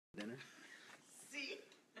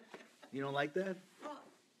You don't like that? Well,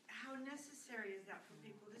 how necessary is that for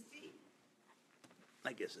people to see?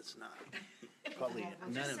 I guess it's not. Probably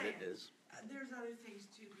none of it is. There's other things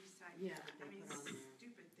too besides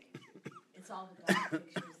stupid things. It's all the dog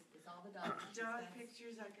pictures. It's all the dog pictures. Dog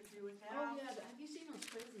pictures I could do without. Oh yeah, have you seen those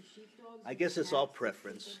crazy sheepdogs? I guess it's all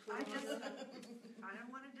preference. I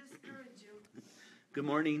don't want to discourage you. Good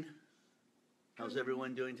morning. How's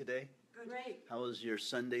everyone doing today? Good. Great. How was your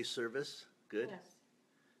Sunday service? Good? Yes.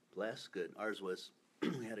 Blessed? Good. Ours was.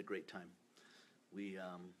 We had a great time. We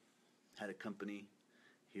had a company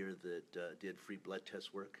here that did free blood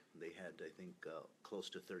test work. They had, I think, close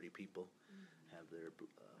to 30 people have their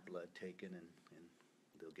blood taken, and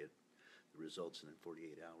they'll get the results in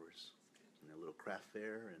 48 hours. And a little craft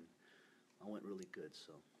fair, and all went really good.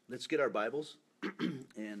 So let's get our Bibles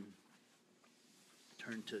and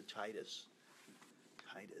turn to Titus.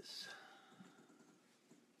 Titus.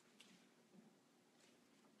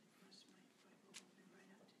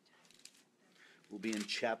 We'll be in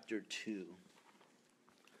chapter 2.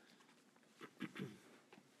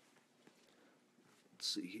 Let's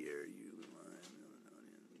see here.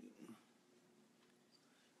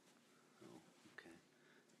 Oh,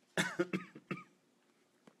 okay.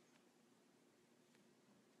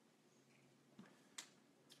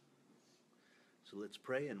 So let's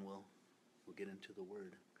pray and we'll get into the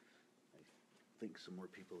Word. I think some more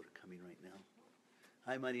people are coming right now.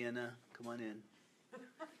 Hi, Mariana. Come on in.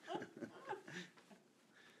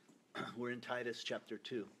 We're in Titus chapter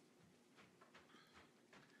 2.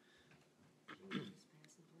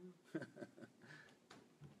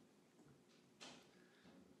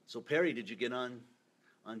 So Perry, did you get on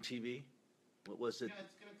TV? What was it? Yeah,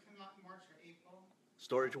 it's going to come out in March or April.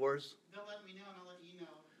 Storage Wars? They'll let me know and I'll let you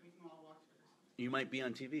know. We can all watch it. You might be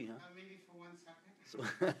on TV, huh? Maybe for 1 second. So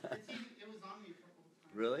It was on me a couple of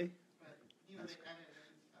times. Really? But, they edit it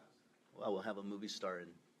and stuff. Well, we'll have a movie star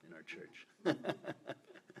in our church.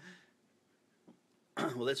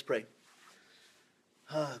 Well, let's pray.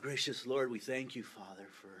 Gracious Lord, we thank you, Father,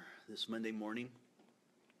 for this Monday morning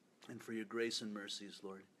and for your grace and mercies,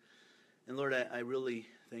 Lord. And Lord, I really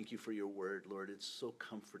thank you for your word, Lord. It's so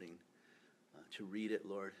comforting to read it,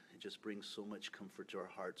 Lord. It just brings so much comfort to our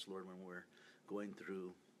hearts, Lord, when we're going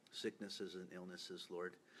through sicknesses and illnesses,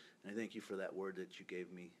 Lord. And I thank you for that word that you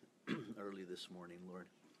gave me early this morning, Lord.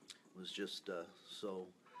 It was just so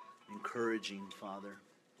encouraging, Father.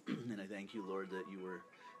 And I thank you, Lord, that you were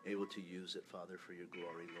able to use it, Father, for your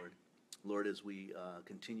glory, Lord. Lord, as we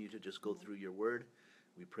continue to just go through your word,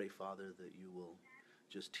 we pray, Father, that you will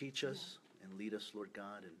just teach us and lead us, Lord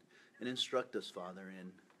God, and instruct us, Father,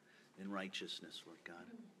 in righteousness, Lord God.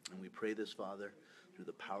 And we pray this, Father, through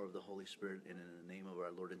the power of the Holy Spirit and in the name of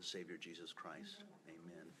our Lord and Savior, Jesus Christ.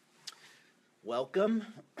 Amen. Welcome,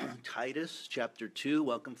 Titus chapter 2.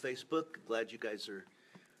 Welcome, Facebook. Glad you guys are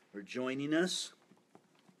joining us.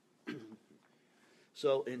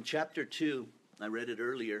 So in chapter 2, I read it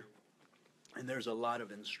earlier, and there's a lot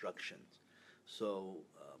of instructions. So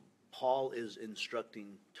Paul is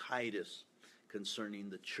instructing Titus concerning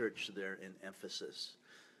the church there in Ephesus.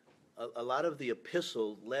 A lot of the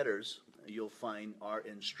epistle letters you'll find are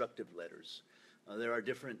instructive letters. There are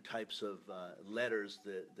different types of letters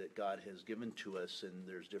that God has given to us, and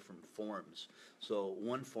there's different forms. So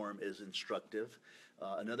one form is instructive.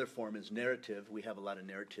 Another form is narrative. We have a lot of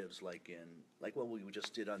narratives like what we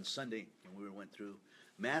just did on Sunday when we went through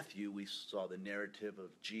Matthew. We saw the narrative of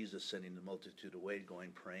Jesus sending the multitude away,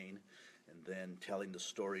 going praying, and then telling the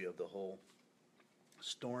story of the whole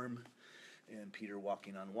storm and Peter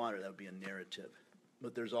walking on water. That would be a narrative.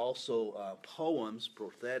 But there's also poems,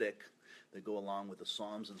 prophetic, that go along with the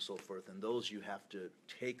Psalms and so forth, and those you have to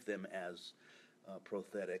take them as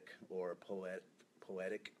prophetic or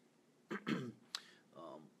poetic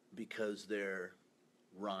because they're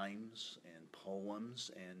rhymes and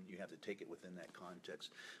poems, and you have to take it within that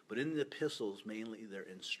context. But in the epistles, mainly they're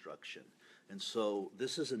instruction. And so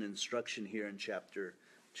this is an instruction here in chapter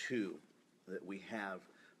 2 that we have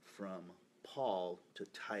from Paul to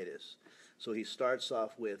Titus. So he starts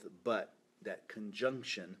off with but, that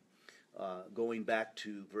conjunction. Going back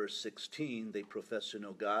to verse 16, they profess to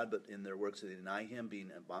know God, but in their works they deny him,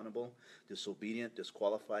 being abominable, disobedient,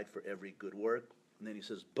 disqualified for every good work. And then he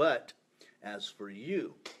says, but as for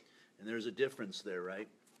you, and there's a difference there, right?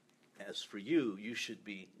 As for you, you should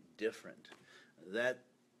be different. That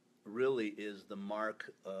really is the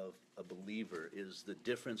mark of a believer, is the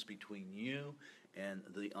difference between you and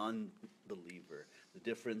the unbeliever. The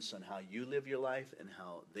difference on how you live your life and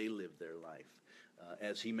how they live their life.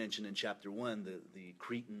 As he mentioned in chapter 1, the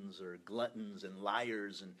Cretans are gluttons and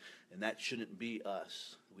liars, and that shouldn't be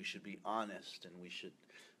us. We should be honest, and we should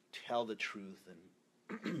tell the truth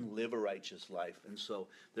and live a righteous life. And so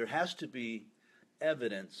there has to be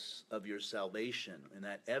evidence of your salvation, and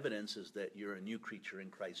that evidence is that you're a new creature in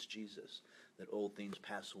Christ Jesus, that old things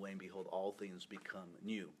pass away and behold, all things become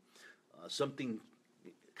new. Something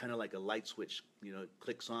kind of like a light switch,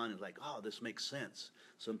 clicks on and like, oh, this makes sense.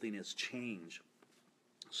 Something has changed.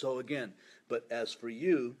 So again, but as for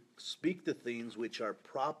you, speak the things which are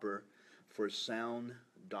proper for sound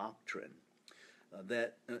doctrine.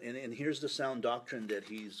 And here's the sound doctrine that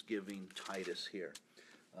he's giving Titus here.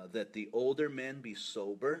 That the older men be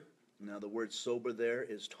sober. Now the word sober there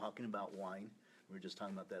is talking about wine. We were just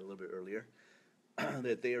talking about that a little bit earlier.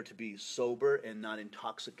 That they are to be sober and not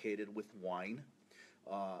intoxicated with wine.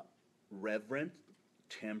 Reverent,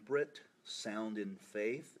 temperate, sound in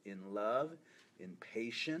faith, in love, in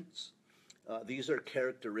patience. These are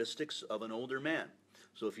characteristics of an older man.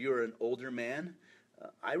 So if you're an older man,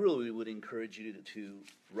 I really would encourage you to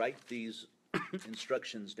write these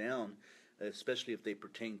instructions down, especially if they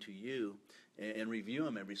pertain to you, and review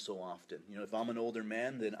them every so often. If I'm an older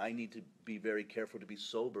man, then I need to be very careful to be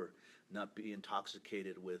sober, not be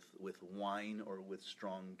intoxicated with wine or with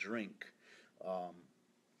strong drink.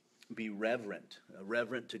 Be reverent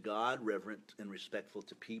to God, reverent and respectful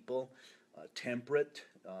to people, temperate,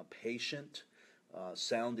 patient,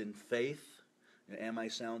 sound in faith. Am I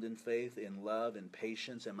sound in faith, in love, in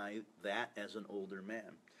patience? Am I that as an older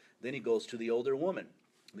man? Then he goes to the older woman.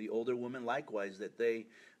 The older woman likewise, that they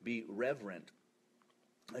be reverent.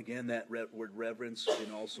 Again, that word reverence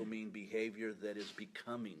can also mean behavior that is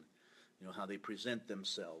becoming, how they present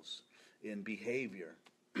themselves in behavior.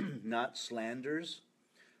 Not slanders,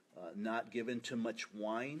 not given to much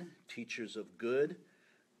wine, teachers of good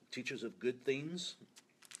things,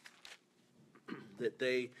 that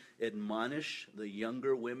they admonish the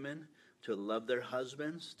younger women to love their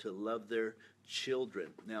husbands, to love their children.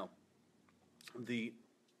 Now, the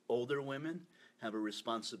older women have a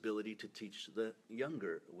responsibility to teach the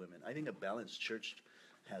younger women. I think a balanced church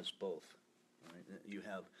has both. Right?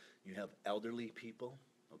 You have elderly people,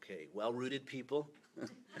 okay, well-rooted people.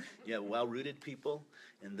 You have well-rooted people,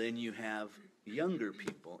 and then you have younger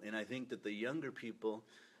people. And I think that the younger people,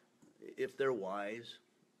 if they're wise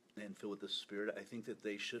and filled with the Spirit, I think that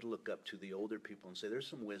they should look up to the older people and say, there's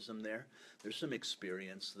some wisdom there, there's some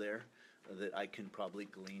experience there that I can probably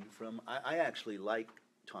glean from. I actually like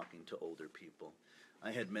talking to older people.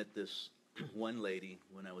 I had met this one lady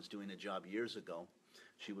when I was doing a job years ago.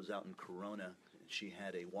 She was out in Corona. She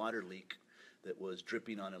had a water leak that was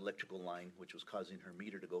dripping on an electrical line, which was causing her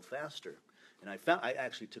meter to go faster. And I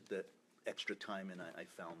actually took the extra time, and I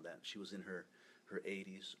found that. She was in her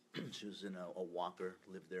 80s. She was in a walker,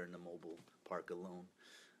 lived there in the mobile park alone.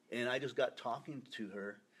 And I just got talking to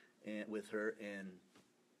her and with her, and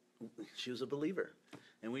she was a believer.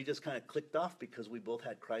 And we just kind of clicked off because we both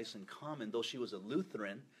had Christ in common. Though she was a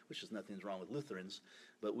Lutheran, which is nothing's wrong with Lutherans,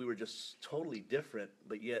 but we were just totally different,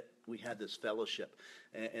 but yet we had this fellowship.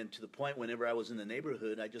 And to the point, whenever I was in the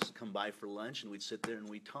neighborhood, I'd just come by for lunch, and we'd sit there and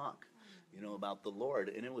we'd talk, about the Lord.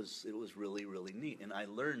 And it was really, really neat. And I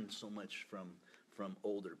learned so much from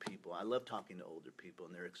older people. I love talking to older people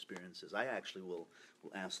and their experiences. I actually will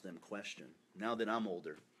ask them questions now that I'm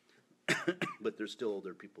older, but there's still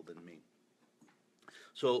older people than me.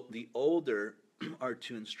 So the older are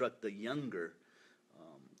to instruct the younger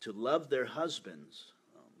to love their husbands,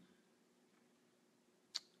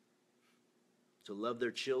 to love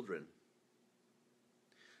their children.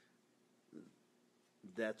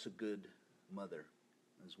 That's a good mother,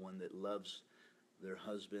 is one that loves their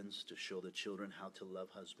husbands, to show the children how to love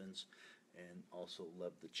husbands and also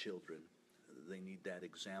love the children. They need that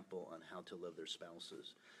example on how to love their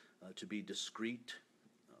spouses. To be discreet,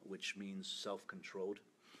 which means self-controlled,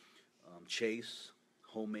 chaste,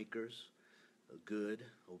 homemakers, good,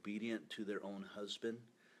 obedient to their own husband,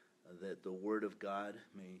 that the word of God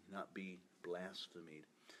may not be blasphemed.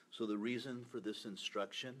 So the reason for this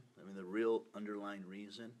instruction, the real underlying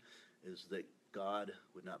reason is that God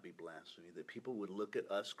would not be blasphemed, that people would look at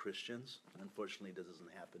us Christians, unfortunately that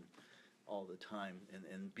doesn't happen all the time,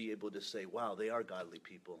 and be able to say, wow, they are godly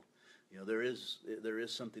people. There is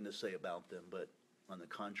something to say about them, but on the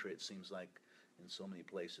contrary, it seems like in so many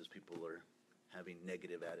places people are having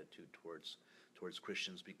negative attitude towards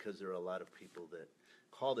Christians, because there are a lot of people that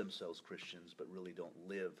call themselves Christians but really don't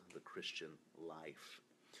live the Christian life.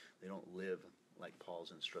 They don't live like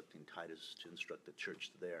Paul's instructing Titus to instruct the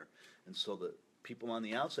church there. And so the people on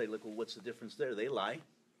the outside look, well, what's the difference there? They lie,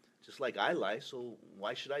 just like I lie, so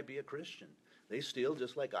why should I be a Christian? They steal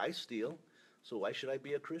just like I steal, so why should I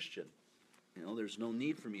be a Christian? There's no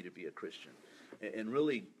need for me to be a Christian. And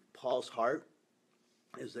really, Paul's heart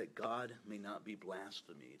is that God may not be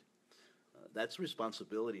blasphemed. That's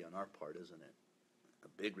responsibility on our part, isn't it?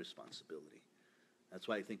 A big responsibility. That's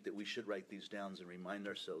why I think that we should write these down and remind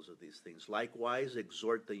ourselves of these things. Likewise,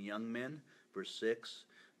 exhort the young men, verse 6,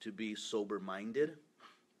 to be sober-minded.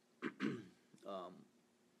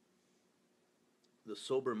 The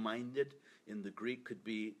sober-minded in the Greek could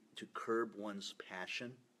be to curb one's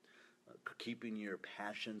passion, keeping your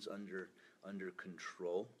passions under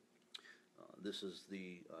control. This is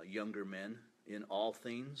the younger men. In all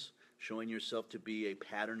things, showing yourself to be a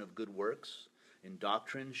pattern of good works. In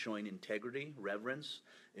doctrine, showing integrity, reverence,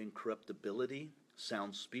 incorruptibility,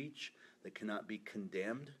 sound speech that cannot be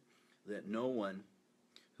condemned, that no one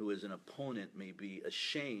who is an opponent may be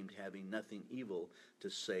ashamed, having nothing evil to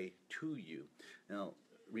say to you. Now,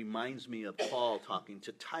 reminds me of Paul talking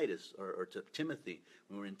to Titus, or to Timothy,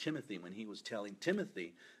 when we were in Timothy, when he was telling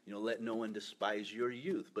Timothy, let no one despise your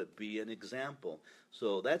youth, but be an example.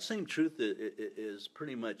 So that same truth is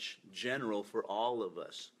pretty much general for all of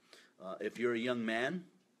us. If you're a young man,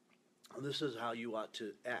 this is how you ought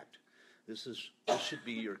to act. This should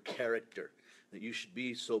be your character, that you should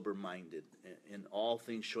be sober-minded, in all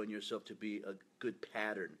things showing yourself to be a good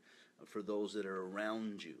pattern for those that are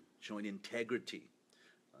around you, showing integrity,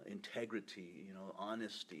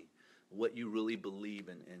 honesty, what you really believe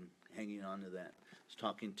in, and hanging on to that. I was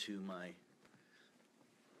talking to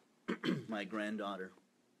my granddaughter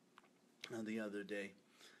the other day,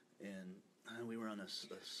 and we were on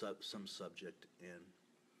some subject,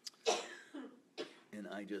 and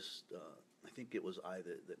I just I think it was I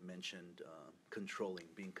that mentioned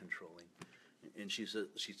being controlling, and she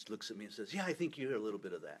looks at me and says, "Yeah, I think you hear a little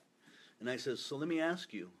bit of that." And I says, "So let me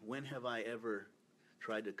ask you, when have I ever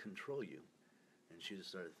tried to control you?" And she just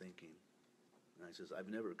started thinking, and I says, "I've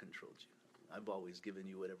never controlled you. I've always given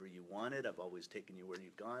you whatever you wanted. I've always taken you where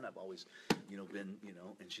you've gone. I've always, been,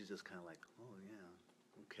 And she's just kind of like, "Oh yeah,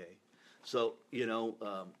 okay." So,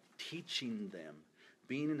 teaching them,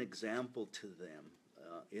 being an example to them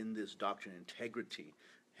in this doctrine, integrity,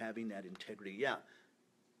 having that integrity. Yeah,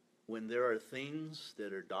 when there are things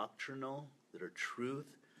that are doctrinal, that are truth,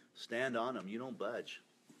 stand on them. You don't budge.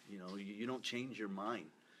 You don't change your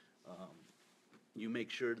mind. You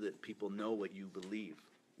make sure that people know what you believe.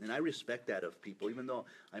 And I respect that of people, even though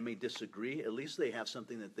I may disagree, at least they have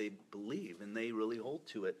something that they believe, and they really hold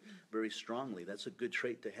to it very strongly. That's a good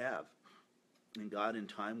trait to have. And God in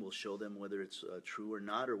time will show them whether it's true or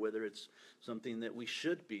not, or whether it's something that we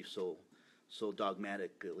should be so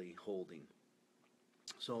dogmatically holding.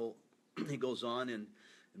 So he goes on in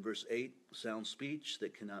verse 8, sound speech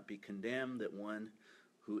that cannot be condemned, that one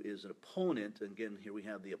who is an opponent, again, here we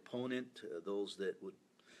have the opponent, those that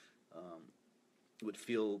would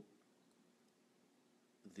feel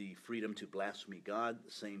the freedom to blaspheme God,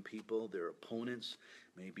 the same people, their opponents,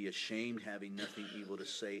 may be ashamed, having nothing evil to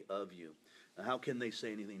say of you. Now, how can they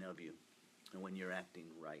say anything of you when you're acting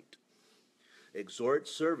right? Exhort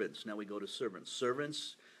servants. Now we go to servants.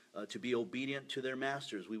 Servants to be obedient to their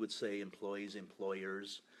masters. We would say employees,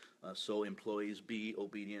 employers. So employees, be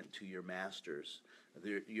obedient to your masters,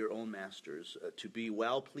 your own masters. To be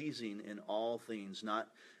well-pleasing in all things, not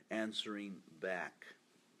answering back.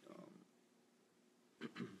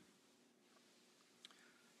 Kind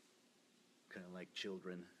of like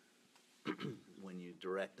children when you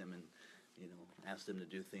direct them and ask them to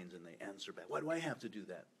do things and they answer back. Why do I have to do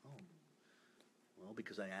that? Oh, well,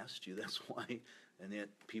 because I asked you, that's why. And yet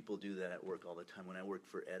people do that at work all the time. When I worked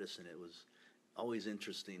for Edison, it was always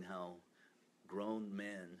interesting how grown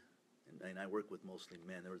men, and I work with mostly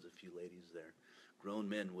men, there was a few ladies there, grown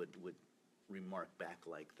men would remark back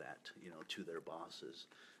like that, to their bosses.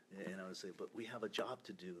 And I would say, but we have a job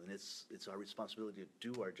to do, and it's our responsibility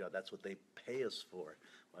to do our job. That's what they pay us for.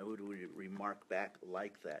 Why would we remark back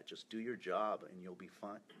like that? Just do your job, and you'll be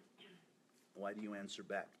fine. Why do you answer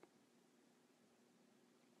back?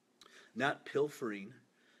 Not pilfering,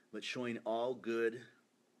 but showing all good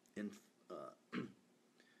in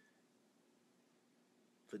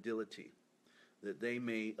fidelity, that they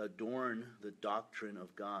may adorn the doctrine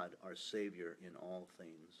of God, our Savior, in all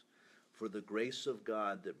things. For the grace of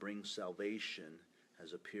God that brings salvation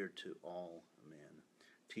has appeared to all men,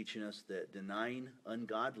 teaching us that denying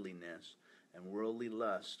ungodliness and worldly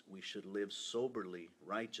lust, we should live soberly,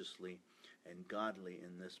 righteously, and godly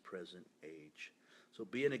in this present age. So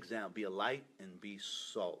be an example, be a light, and be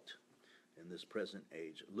salt in this present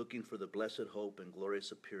age, looking for the blessed hope and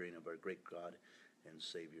glorious appearing of our great God and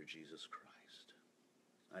Savior Jesus Christ.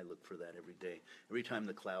 I look for that every day. Every time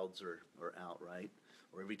the clouds are out, right?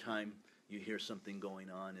 Or every time you hear something going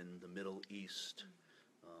on in the Middle East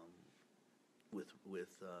with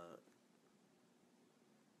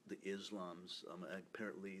the Islams.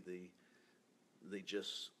 Apparently, they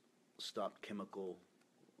just stopped chemical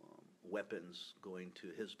weapons going to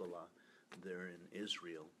Hezbollah there in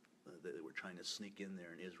Israel. They were trying to sneak in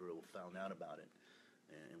there, and Israel found out about it,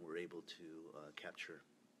 and were able to capture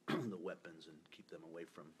the weapons and keep them away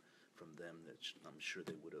from them. That I'm sure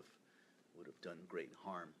they would have done great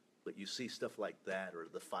harm. But you see stuff like that, or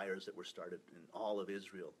the fires that were started in all of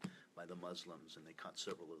Israel by the Muslims, and they caught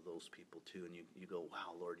several of those people too. And you go,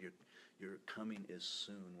 wow, Lord, your coming is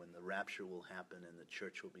soon, when the rapture will happen and the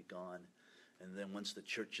church will be gone. And then once the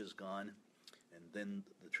church is gone, and then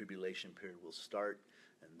the tribulation period will start,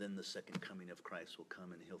 and then the second coming of Christ will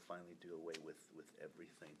come, and he'll finally do away with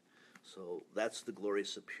everything. So that's the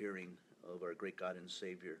glorious appearing of our great God and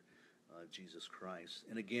Savior, Jesus Christ.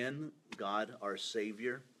 And again, God, our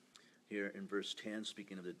Savior, here in verse 10,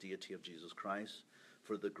 speaking of the deity of Jesus Christ,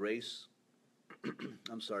 for the grace,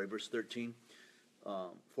 verse 13,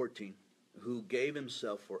 14, who gave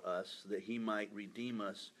himself for us that he might redeem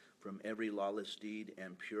us from every lawless deed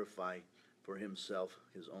and purify for himself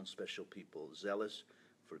his own special people, zealous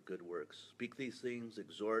for good works. Speak these things,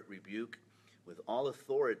 exhort, rebuke with all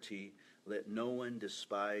authority. Let no one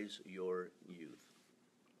despise your youth,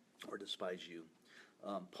 or despise you.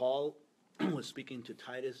 Paul was speaking to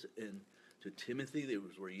Titus and to Timothy. They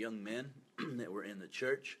were young men that were in the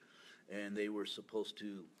church, and they were supposed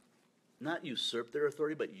to not usurp their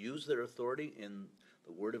authority, but use their authority in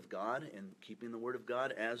the Word of God, and keeping the Word of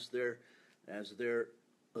God as their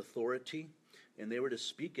authority. And they were to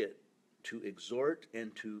speak it, to exhort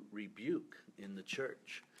and to rebuke in the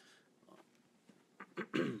church.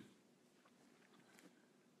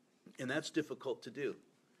 And that's difficult to do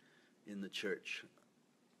in the church.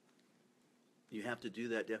 You have to do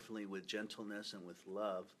that definitely with gentleness and with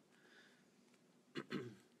love.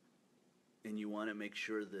 And you want to make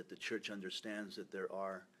sure that the church understands that there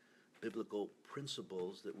are biblical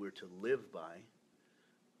principles that we're to live by,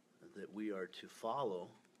 that we are to follow,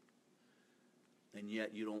 and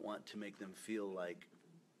yet you don't want to make them feel like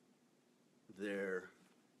they're,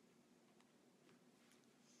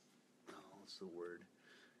 what's the word?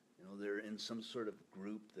 They're in some sort of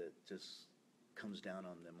group that just comes down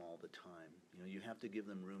on them all the time. You have to give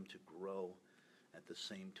them room to grow at the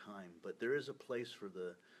same time. But there is a place for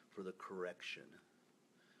the correction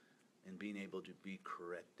and being able to be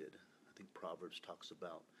corrected. I think Proverbs talks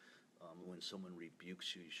about when someone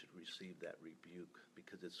rebukes you, you should receive that rebuke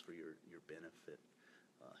because it's for your benefit.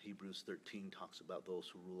 Hebrews 13 talks about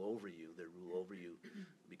those who rule over you. They rule over you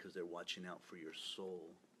because they're watching out for your soul.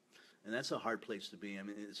 And that's a hard place to be. I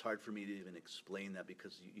mean, it's hard for me to even explain that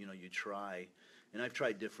because, you try. And I've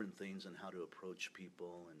tried different things on how to approach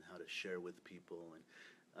people and how to share with people.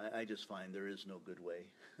 And I just find there is no good way.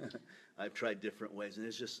 I've tried different ways. And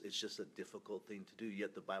it's just a difficult thing to do.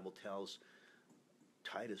 Yet the Bible tells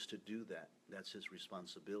Titus to do that. That's his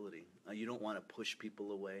responsibility. You don't want to push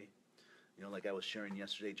people away. Like I was sharing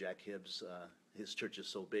yesterday, Jack Hibbs, his church is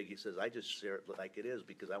so big. He says, I just share it like it is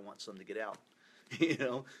because I want some to get out.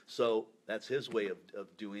 So that's his way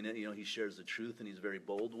of doing it. He shares the truth and he's very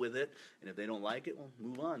bold with it. And if they don't like it, well,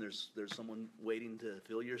 move on. There's someone waiting to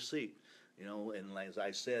fill your seat. And as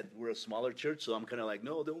I said, we're a smaller church, so I'm kind of like,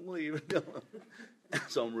 no, don't leave.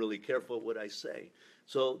 So I'm really careful what I say.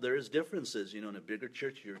 So there is differences. In a bigger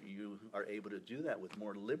church, you are able to do that with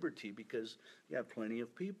more liberty because you have plenty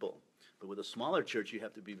of people. But with a smaller church, you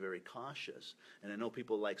have to be very cautious. And I know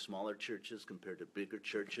people like smaller churches compared to bigger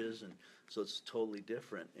churches, and so it's totally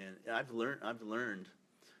different. And I've learned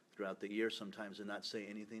throughout the year sometimes to not say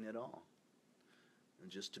anything at all,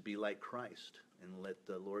 and just to be like Christ and let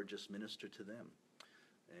the Lord just minister to them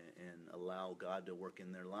and allow God to work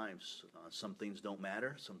in their lives. Some things don't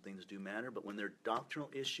matter, some things do matter, but when they're doctrinal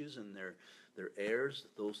issues and they're errors,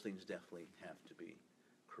 those things definitely have to be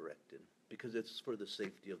corrected, because it's for the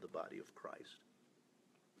safety of the body of Christ.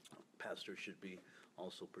 Pastors should be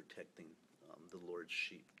also protecting the Lord's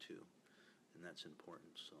sheep too, and that's important.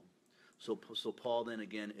 So Paul then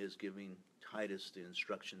again is giving Titus the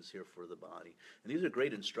instructions here for the body, and these are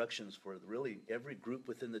great instructions for really every group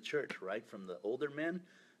within the church, right? From the older men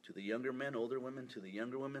to the younger men, older women to the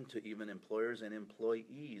younger women, to even employers and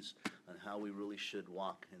employees, on how we really should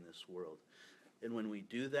walk in this world. And when we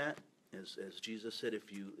do that, as Jesus said,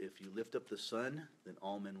 if you lift up the Son, then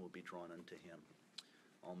all men will be drawn unto him.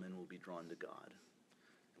 All men will be drawn to God.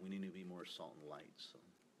 We need to be more salt and light. So,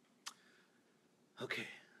 okay,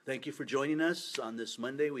 thank you for joining us on this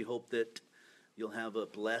Monday. We hope that you'll have a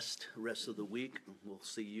blessed rest of the week. We'll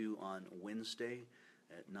see you on Wednesday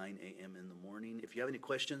at 9 a.m. in the morning. If you have any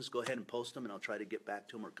questions, go ahead and post them, and I'll try to get back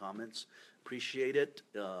to them, or comments. Appreciate it.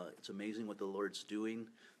 It's amazing what the Lord's doing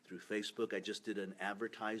through Facebook. I just did an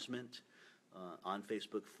advertisement on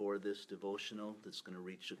Facebook for this devotional that's going to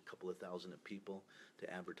reach a couple of thousand of people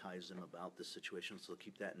to advertise them about this situation. So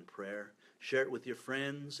keep that in prayer. Share it with your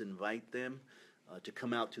friends. Invite them to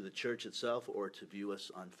come out to the church itself or to view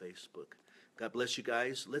us on Facebook. God bless you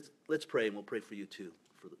guys. Let's pray, and we'll pray for you too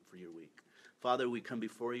for your week. Father, we come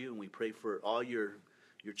before you, and we pray for all your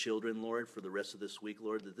children, Lord, for the rest of this week,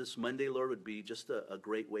 Lord, that this Monday, Lord, would be just a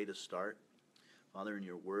great way to start, Father, in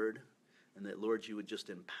your word, and that, Lord, you would just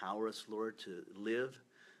empower us, Lord, to live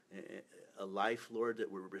a life, Lord,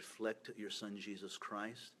 that would reflect your Son, Jesus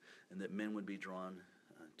Christ, and that men would be drawn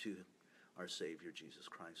to our Savior, Jesus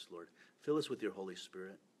Christ, Lord. Fill us with your Holy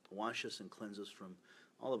Spirit. Wash us and cleanse us from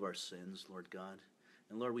all of our sins, Lord God.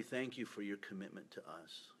 And Lord, we thank you for your commitment to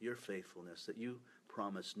us, your faithfulness, that you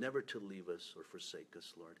promise never to leave us or forsake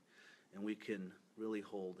us, Lord. And we can really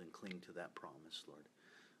hold and cling to that promise, Lord.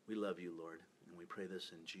 We love you, Lord, and we pray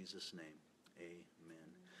this in Jesus' name. Amen.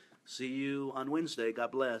 See you on Wednesday.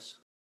 God bless.